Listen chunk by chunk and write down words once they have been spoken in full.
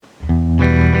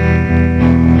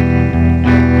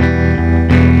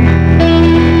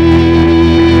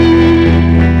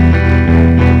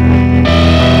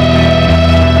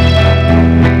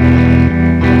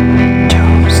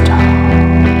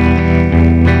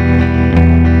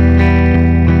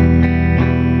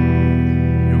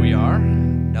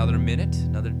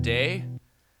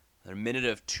a minute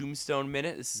of Tombstone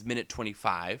Minute. This is minute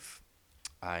 25.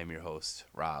 I'm your host,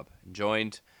 Rob,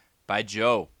 joined by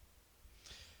Joe.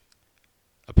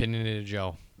 Opinionated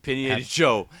Joe. Opinionated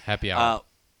Joe. Happy hour.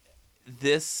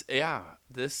 This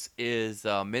is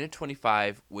minute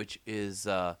 25, which is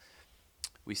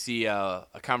we see a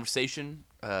conversation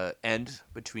end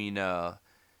between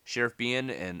Sheriff Bean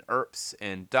and Earps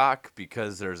and Doc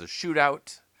because there's a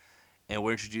shootout, and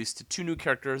we're introduced to two new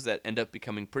characters that end up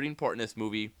becoming pretty important in this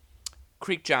movie: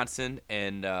 Creek Johnson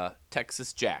and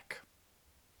Texas Jack.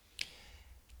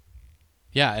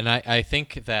 Yeah, and I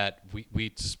think that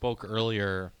we spoke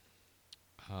earlier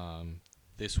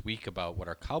this week about what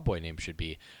our cowboy name should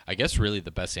be. I guess really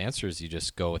the best answer is you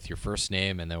just go with your first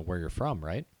name and then where you're from,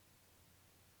 right?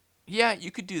 Yeah,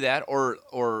 you could do that, or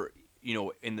you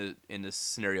know, in the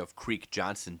scenario of Creek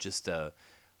Johnson, just a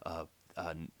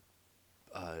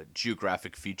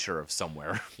geographic feature of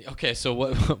somewhere. Okay, so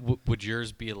what would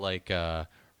yours be, like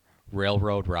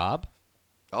Railroad Rob?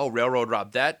 Oh, Railroad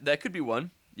Rob. That could be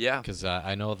one. Yeah. Because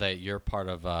I know that your part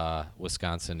of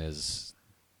Wisconsin is,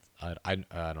 I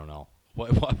don't know.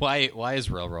 Why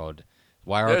is railroad?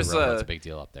 Why are the railroads a big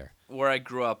deal up there? Where I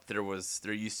grew up, there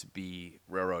used to be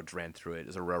railroads ran through it. It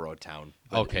was a railroad town.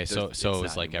 Okay, so it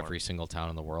was like anymore. Every single town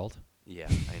in the world? Yeah,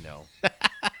 I know.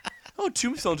 Oh,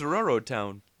 Tombstone's a railroad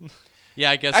town.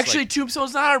 Yeah, I guess. Actually,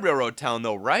 Tombstone's not a railroad town,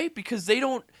 though, right? Because they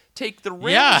don't take the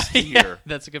rails here. Yeah,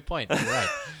 that's a good point. You're right.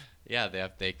 Yeah,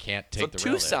 they can't take the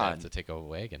rail. They have to take a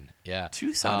wagon. Yeah,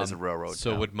 Tucson is a railroad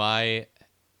so town. Would my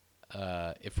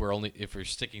if we're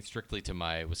sticking strictly to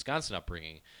my Wisconsin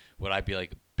upbringing, would I be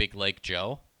like Big Lake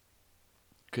Joe?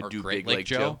 Could or do Great Big Lake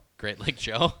Joe? Great Lake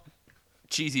Joe?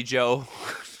 Cheesy Joe.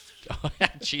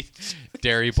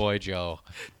 Dairy Boy Joe.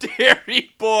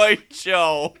 Dairy Boy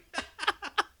Joe.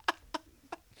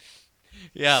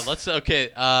 Yeah, let's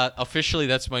officially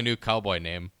that's my new cowboy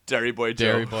name. Dairy Boy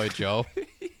Joe. Dairy Boy Joe.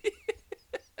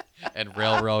 And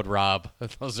Railroad Rob.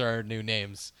 Those are our new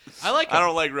names. I like them. I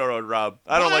don't like Railroad Rob.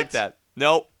 I don't like that.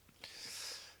 Nope.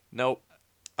 Well,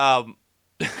 I'm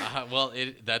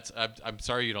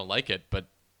sorry you don't like it, but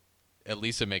at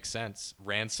least it makes sense.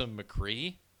 Ransom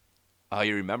McCree. Oh,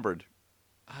 you remembered.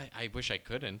 I wish I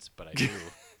couldn't, but I do.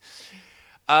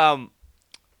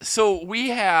 So we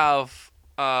have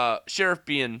Sheriff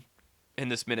Bean in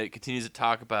this minute continues to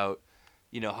talk about,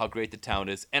 you know, how great the town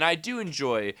is, and I do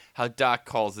enjoy how Doc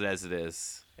calls it as it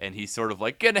is, and he's sort of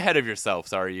like, "Getting ahead of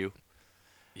yourselves, are you?"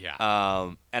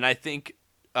 Yeah. And I think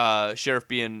Sheriff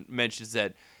Bean mentions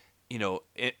that, you know,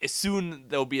 soon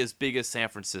they'll be as big as San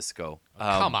Francisco.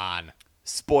 Come on.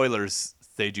 Spoilers,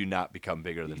 they do not become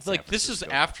bigger than San Francisco. This is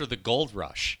after the gold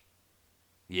rush.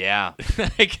 Yeah.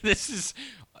 This is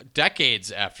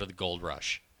decades after the gold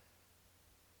rush.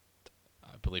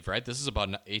 I believe, right? This is about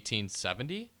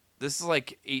 1870? This is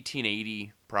like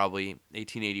 1880, probably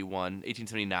 1881,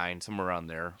 1879, somewhere around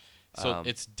there. So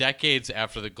it's decades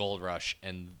after the gold rush,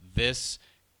 and this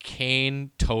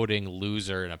cane-toting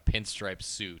loser in a pinstripe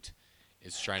suit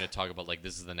is trying to talk about, like,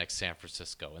 this is the next San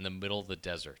Francisco in the middle of the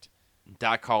desert.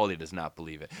 Doc Holliday does not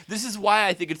believe it. This is why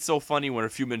I think it's so funny when a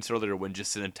few minutes earlier when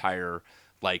just an entire,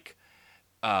 like,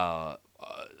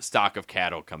 stock of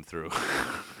cattle come through.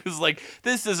 It's like,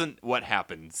 this isn't what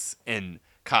happens in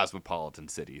cosmopolitan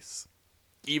cities,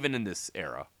 even in this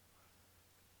era.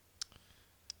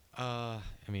 I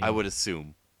would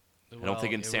assume. I don't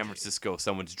think in San Francisco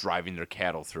someone's driving their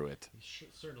cattle through it.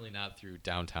 Certainly not through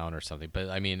downtown or something. But,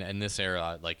 I mean, in this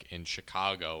era, like in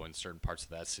Chicago and certain parts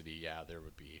of that city, yeah, there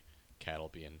would be cattle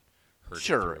being herded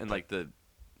Sure, through, in like the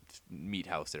meat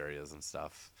house areas and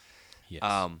stuff. Yes.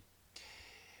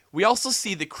 We also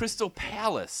see the Crystal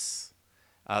Palace,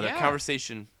 the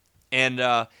conversation. And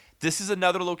this is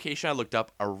another location I looked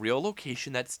up, a real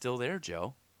location that's still there,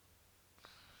 Joe.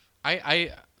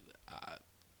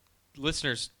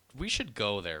 Listeners, we should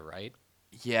go there, right?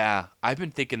 Yeah, I've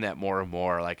been thinking that more and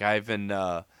more. Like I've been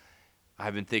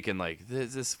thinking like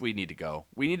this. We need to go.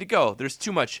 We need to go. There's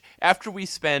too much. After we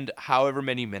spend however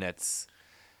many minutes,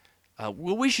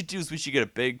 what we should do is we should get a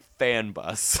big fan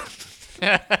bus.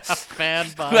 Fan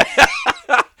bus.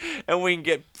 And we can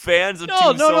get fans of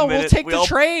No, Tucson. we'll take the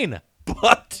train.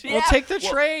 But We'll take the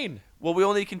train. Well, we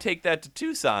only can take that to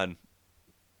Tucson.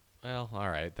 Well, all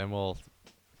right, then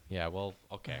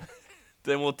okay.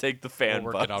 Then we'll take the fan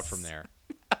We'll bus. work it out from there.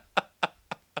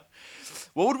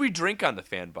 What would we drink on the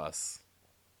fan bus?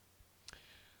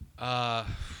 I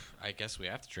guess we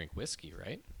have to drink whiskey,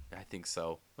 right? I think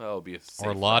so. Well, it'll be a safe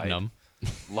Or laudanum.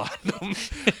 Laudanum.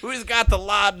 Who's got the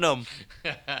laudanum?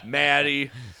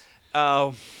 Maddie.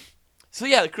 So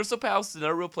yeah, the Crystal Palace is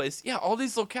another real place. Yeah, all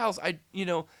these locales.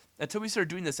 Until we started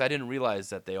doing this, I didn't realize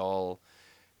that they all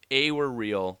were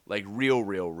real, like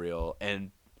real,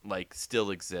 and like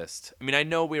still exist. I mean, I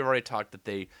know we've already talked that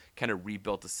they kind of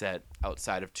rebuilt the set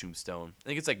outside of Tombstone. I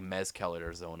think it's like Mezcal,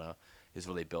 Arizona, is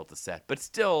where they built the set, but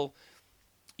still,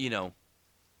 you know,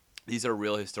 these are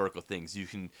real historical things. You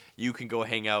can go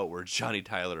hang out where Johnny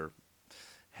Tyler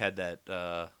had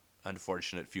that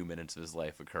unfortunate few minutes of his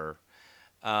life occur.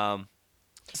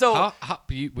 So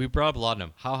We brought up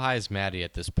laudanum. How high is Maddie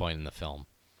at this point in the film?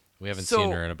 We haven't So-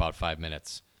 seen her in about 5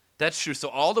 minutes. that's true. So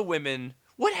all the women,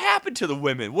 what happened to the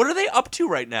women? What are they up to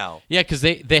right now? Yeah, because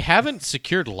they haven't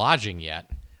secured lodging yet.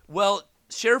 Well,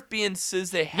 Sheriff Bean says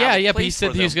they have. Yeah, a but he place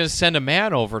said for he was them. going to send a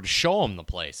man over to show him the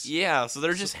place. Yeah, so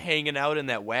they're just hanging out in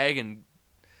that wagon. And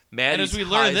Maddie's as we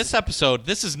learn in high- this episode,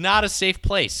 this is not a safe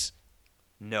place.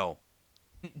 No.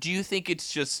 Do you think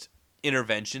it's just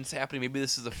interventions happening? Maybe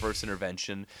this is the first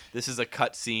intervention. This is a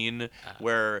cut scene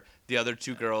where the other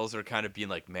two girls are kind of being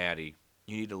like, Maddie,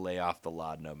 you need to lay off the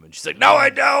laudanum. And she's like, no, I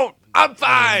don't. I'm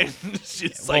fine.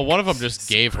 She's Well, like, one of them just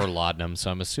gave her laudanum, so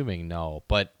I'm assuming no.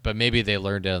 But maybe they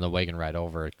learned it on the wagon ride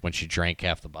over when she drank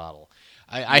half the bottle.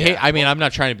 I mean, I'm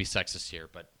not trying to be sexist here,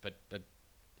 but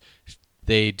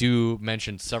they do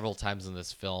mention several times in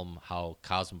this film how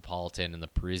cosmopolitan and the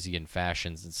Parisian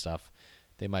fashions and stuff.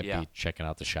 They might Yeah. be checking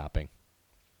out the shopping.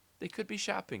 they could be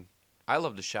shopping. I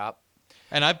love to shop.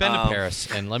 And I've been to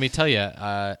Paris, and let me tell you,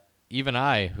 even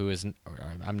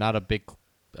I'm not a big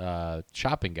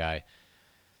shopping guy.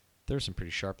 There's some pretty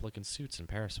sharp-looking suits in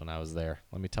Paris when I was there.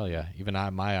 Let me tell you, even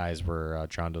my eyes were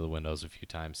drawn to the windows a few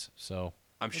times. So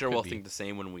I'm it sure could we'll be. think the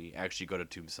same when we actually go to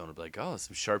Tombstone and be like, oh,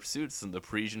 some sharp suits and the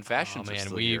Parisian fashions Oh are man,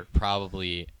 still we here.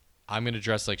 probably. I'm gonna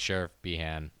dress like Sheriff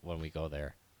Behan when we go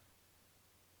there.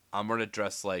 I'm going to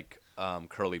dress like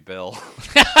Curly Bill.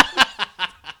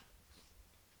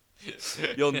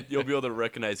 You'll be able to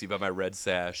recognize me by my red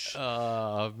sash.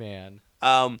 Oh man.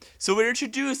 So we're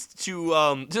introduced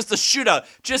to just a shootout.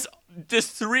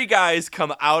 Just three guys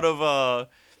come out of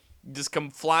just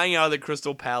come flying out of the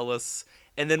Crystal Palace,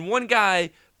 and then one guy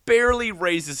barely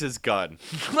raises his gun.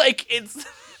 Like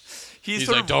he's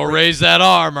sort like, of don't raise that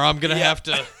arm, or I'm gonna have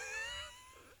to.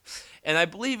 And I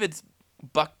believe it's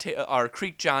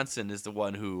Creek Johnson is the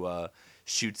one who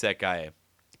shoots that guy,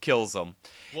 kills him.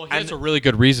 Well, he has a really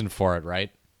good reason for it,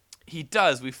 right? He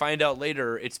does. We find out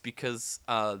later it's because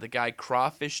the guy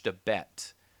crawfished a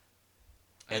bet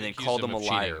and then accused called him a of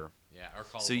cheating. liar. Yeah, or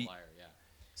called So him you- a liar. Yeah.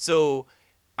 So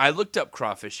I looked up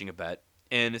crawfishing a bet,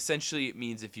 and essentially it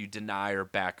means if you deny or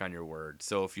back on your word.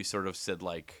 So if you sort of said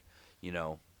like, you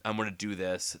know, I'm going to do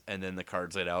this, and then the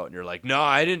card's laid out, and you're like, no,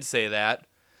 I didn't say that.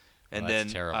 And Well, then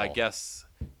that's terrible. I guess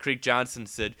Creek Johnson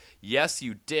said, yes,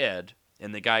 you did.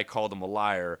 And the guy called him a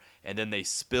liar, and then they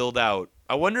spilled out.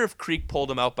 I wonder if Creek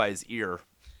pulled him out by his ear.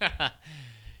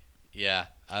 Yeah,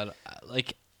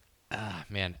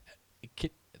 man,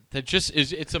 that just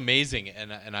is. It's amazing,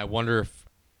 and I wonder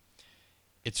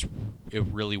if it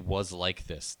really was like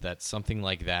this. That something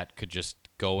like that could just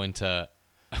go into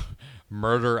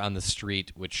murder on the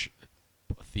street, which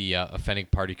the offending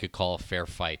party could call a fair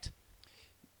fight.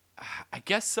 I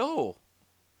guess so.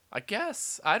 I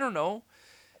guess. I don't know.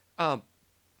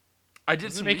 I did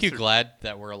Does it some make you research. glad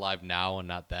that we're alive now and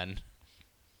not then?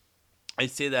 I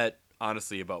say that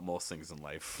honestly about most things in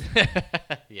life.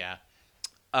 Yeah.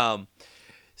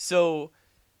 So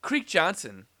Creek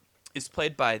Johnson is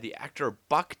played by the actor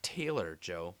Buck Taylor,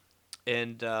 Joe.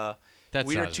 And That's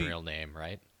we not are his two- real name,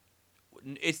 right?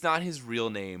 it's not his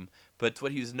real name, but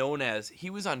what he was known as.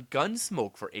 He was on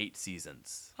Gunsmoke for 8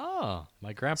 seasons. Oh,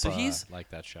 my grandpa he's-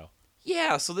 liked that show.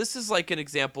 Yeah, so this is like an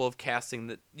example of casting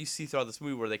that you see throughout this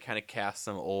movie where they kind of cast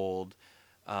some old,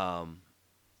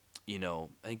 you know,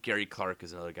 I think Gary Clark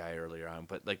is another guy earlier on,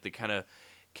 but like they kind of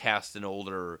cast an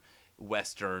older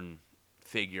Western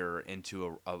figure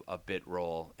into a bit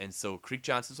role. And so Creek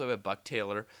Johnson's played by Buck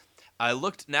Taylor. I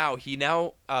looked now, he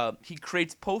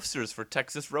creates posters for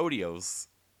Texas rodeos.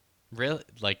 Really?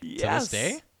 Like to Yes. this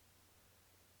day?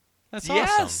 That's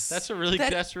Yes. awesome.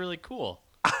 That's really cool.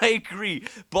 I agree.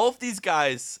 Both these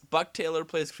guys, Buck Taylor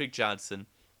plays Creek Johnson,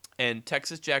 and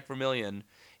Texas Jack Vermillion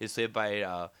is played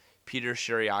by Peter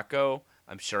Shiriako.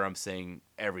 I'm sure I'm saying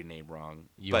every name wrong.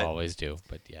 You but always do,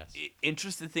 but yes.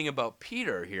 Interesting thing about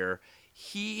Peter here,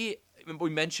 we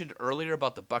mentioned earlier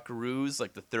about the Buckaroos,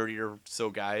 like the 30 or so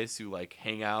guys who like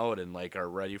hang out and like are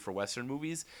ready for Western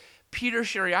movies. Peter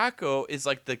Shiriako is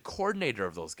like the coordinator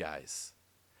of those guys.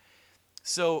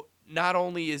 So not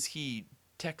only is he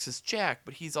Texas Jack,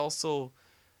 but he's also,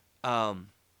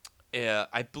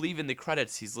 I believe in the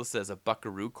credits, he's listed as a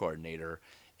Buckaroo coordinator,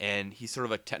 and he's sort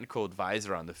of a technical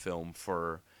advisor on the film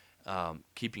for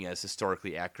keeping it as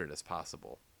historically accurate as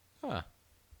possible. Huh.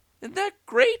 Isn't that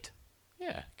great?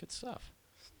 Yeah, good stuff.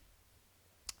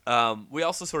 We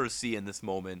also sort of see in this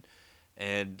moment,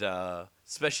 and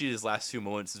especially his last few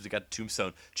moments as we got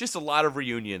Tombstone, just a lot of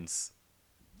reunions.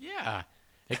 Yeah,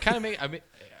 it kind of I mean,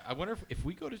 I wonder if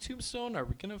we go to Tombstone, are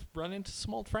we gonna run into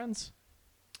some old friends?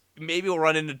 Maybe we'll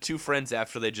run into two friends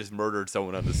after they just murdered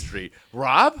someone on the street.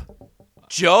 Rob?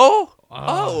 Joe?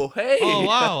 Oh, hey. Oh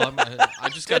wow! I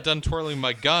just got done twirling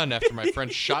my gun after my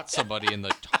friend shot somebody in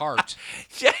the heart.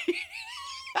 Yeah,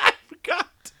 I forgot.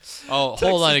 Oh,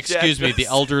 hold on, Texas excuse me.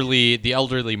 Jackers. The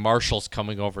elderly marshal's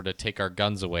coming over to take our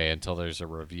guns away until there's a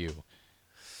review.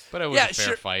 But it was a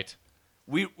fair fight.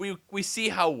 We see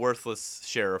how worthless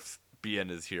Sheriff Bien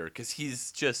is here because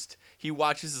he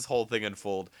watches this whole thing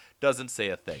unfold, doesn't say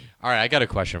a thing. All right, I got a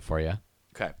question for you.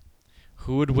 Okay.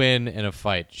 Who would win in a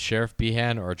fight, Sheriff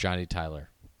Behan or Johnny Tyler?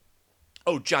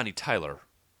 Oh, Johnny Tyler.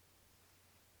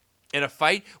 In a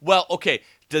fight? Well, okay.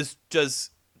 Does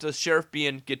Sheriff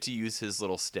Bien get to use his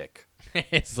little stick?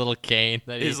 His little cane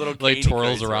that His he little like cane he twirls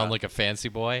carries around around. like a fancy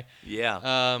boy. Yeah.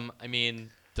 I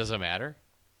mean, does it matter?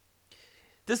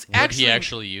 This Would he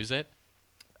actually use it?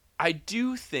 I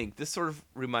do think this sort of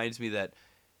reminds me that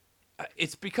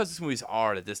it's because this movie's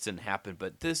R that this didn't happen,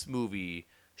 but this movie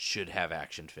should have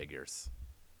action figures.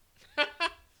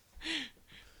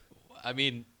 I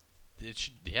mean,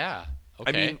 yeah. Okay.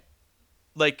 I mean,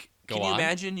 like, Go can you on.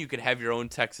 imagine you could have your own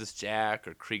Texas Jack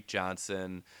or Creek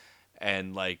Johnson,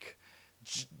 and like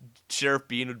Sheriff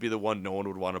Bean would be the one no one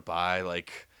would want to buy.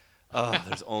 Like,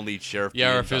 there's only Sheriff.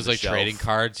 Yeah, or Beans if it was on the like shelf. trading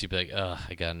cards, you'd be like, "Ugh,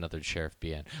 I got another Sheriff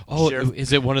Bean." Oh, Sheriff-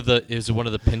 is it one of the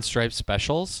pinstripe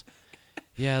specials?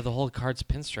 Yeah, the whole card's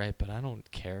pinstripe, but I don't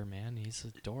care, man. He's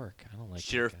a dork. I don't like that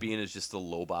Sheriff guy. Bean is just the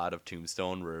Lobot of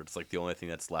Tombstone, where it's like the only thing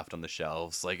that's left on the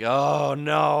shelves. Like, oh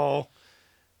no,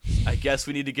 I guess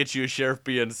we need to get you a Sheriff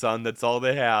Bean, son. That's all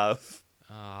they have.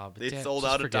 But They Dad, sold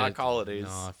just out of forget Doc it. Hollidays.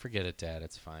 No, forget it, Dad.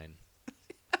 It's fine.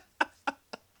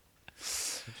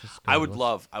 I would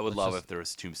love just- if there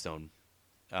was Tombstone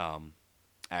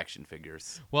action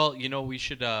figures. Well, we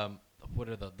should. What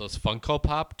are those Funko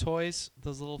Pop toys?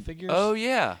 Those little figures. Oh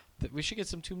yeah. We should get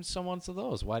some Tombstone ones of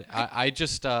those. Why? I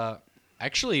just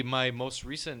actually my most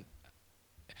recent.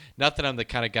 Not that I'm the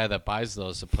kind of guy that buys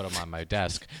those to put them on my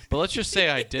desk, but let's just say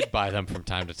I did buy them from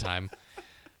time to time.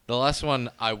 The last one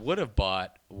I would have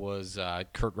bought was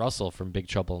Kurt Russell from Big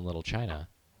Trouble in Little China,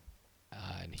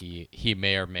 and he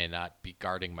may or may not be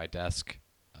guarding my desk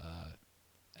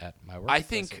at my work. I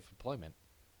think- of employment.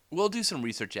 We'll do some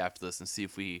research after this and see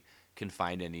if we can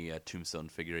find any Tombstone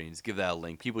figurines. Give that a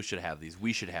link. People should have these.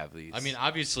 We should have these. I mean,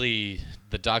 obviously,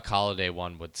 the Doc Holliday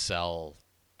one would sell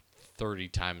 30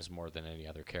 times more than any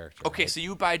other character. okay, right? so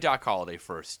you buy Doc Holliday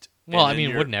first. Well, and I then mean,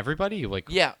 you're- wouldn't everybody? Like,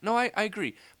 Yeah, no, I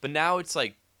agree. But now it's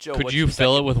like, Joe, could what's you your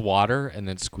fill it second- with water and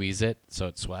then squeeze it so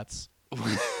it sweats?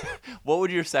 What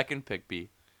would your second pick be?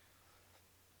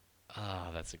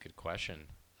 That's a good question.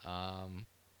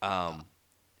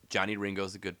 Johnny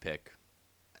Ringo's a good pick.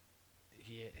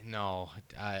 Yeah, no.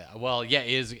 Well, yeah,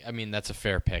 I mean, that's a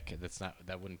fair pick.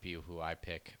 That wouldn't be who I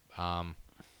pick.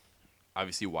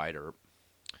 Obviously, Wyatt Earp.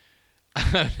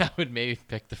 I would maybe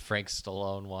pick the Frank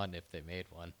Stallone one if they made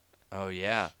one. Oh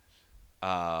yeah,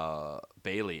 Ed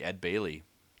Bailey.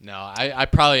 No, I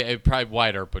probably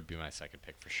Wyatt Earp would be my second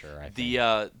pick for sure. I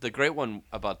think. The great one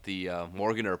about the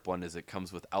Morgan Earp one is it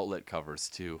comes with outlet covers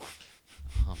too.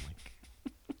 Oh my.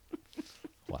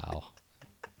 Wow.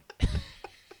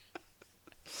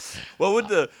 What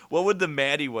would the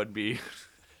Maddie one be?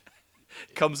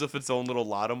 Comes with its own little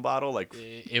Latum bottle, like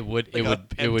It would Like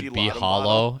a it would empty be Latum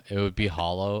hollow. It would be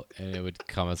hollow, and it would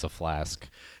come as a flask.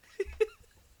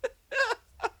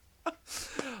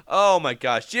 oh my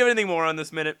gosh. Do you have anything more on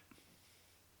this minute?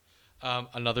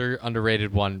 Another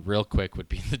underrated one, real quick, would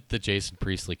be the Jason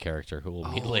Priestley character, who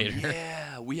we'll meet later.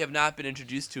 Yeah, we have not been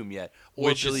introduced to him yet, or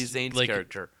Which Billy is, Zane's like-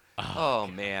 character. Oh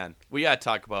man, we gotta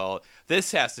talk about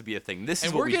this. Has to be a thing. This is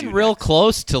And what we're we getting do real next.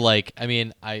 close to like. I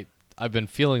mean, I've been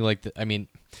feeling like and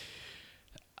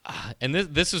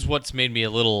this is what's made me a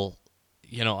little,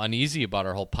 uneasy about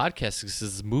our whole podcast. Because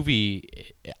this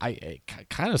movie, it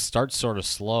kind of starts sort of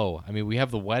slow. I mean, we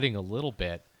have the wedding a little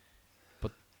bit,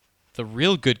 but the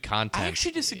real good content. I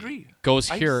actually disagree. Goes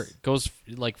I here, s- goes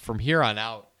like from here on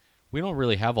out. We don't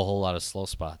really have a whole lot of slow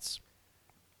spots,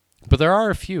 but there are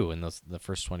a few in the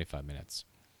first 25 minutes.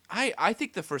 I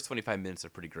think the first 25 minutes are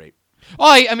pretty great. Oh,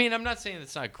 I mean, I'm not saying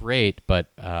it's not great,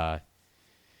 but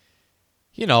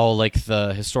like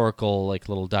the historical, like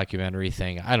little documentary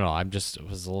thing. I don't know.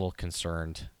 Was a little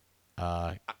concerned.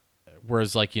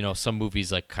 Whereas, like some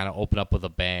movies like kind of open up with a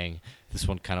bang. This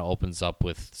one kind of opens up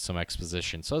with some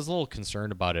exposition, so I was a little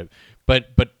concerned about it.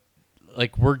 But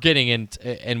like we're getting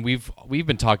into, and we've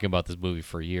been talking about this movie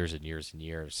for years and years and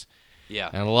years. Yeah.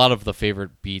 And a lot of the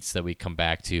favorite beats that we come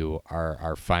back to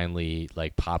are finally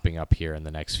like popping up here in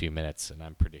the next few minutes, and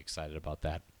I'm pretty excited about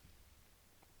that.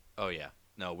 Oh yeah.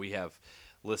 No, we have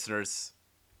listeners.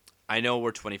 I know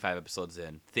we're 25 episodes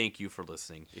in. Thank you for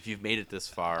listening. If you've made it this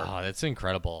far, Oh, that's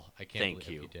incredible! I can't Thank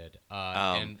believe you. you did.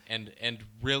 And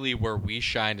really, where we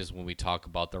shine is when we talk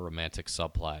about the romantic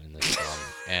subplot in this film,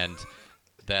 and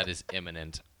that is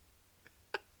imminent.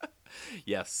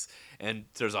 yes. And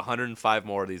there's 105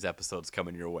 more of these episodes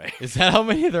coming your way. Is that how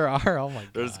many there are? Oh my god!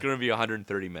 There's going to be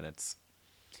 130 minutes.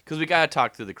 Because we got to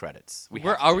talk through the credits.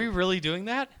 Are we really doing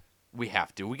that? We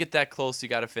have to. We get that close, you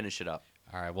got to finish it up.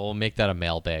 All right, well, we'll make that a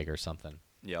mailbag or something.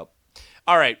 Yep.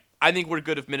 All right. I think we're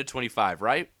good with minute 25,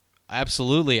 right?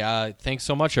 Absolutely. Thanks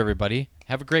so much, everybody.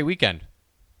 Have a great weekend.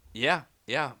 Yeah.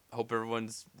 Yeah. Hope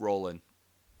everyone's rolling.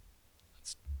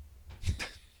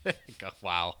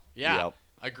 Wow. Yeah. Yep.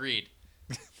 Agreed.